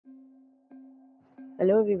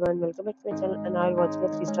Hello everyone, welcome back to my channel and I'm watching a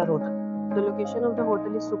 3-star hotel. The location of the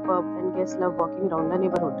hotel is superb and guests love walking around the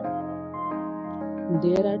neighborhood.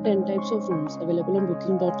 There are 10 types of rooms available on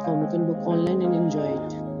booking.com. You can book online and enjoy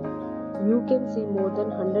it. You can see more than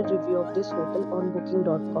 100 reviews of this hotel on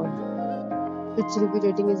booking.com. Its review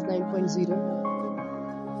rating is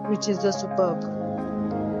 9.0, which is the superb.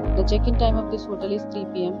 The check-in time of this hotel is 3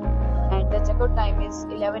 p.m. and the check-out time is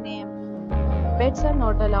 11 a.m. Pets are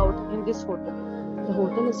not allowed in this hotel. The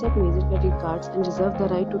hotel accepts major credit cards and reserves the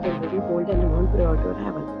right to temporarily hold an amount prior to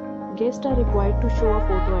arrival. Guests are required to show a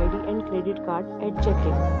photo ID and credit card at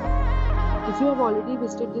check-in. If you have already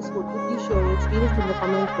visited this hotel, please share your experience in the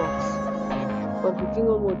comment box. For booking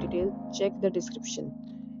or more details, check the description.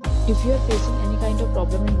 If you are facing any kind of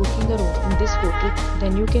problem in booking a room in this hotel,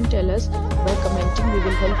 then you can tell us by commenting. We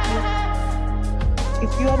will help you. If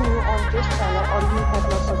you are new on this channel or you have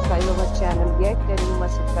not subscribed our channel yet, then you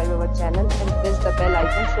must subscribe our channel and press the bell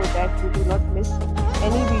icon so that you do not miss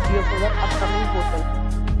any video of our upcoming hotel.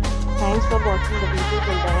 Thanks for watching the video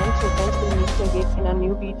till the end. So friends, we'll meet again in a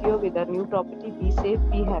new video with a new property. Be safe,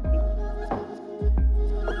 be happy.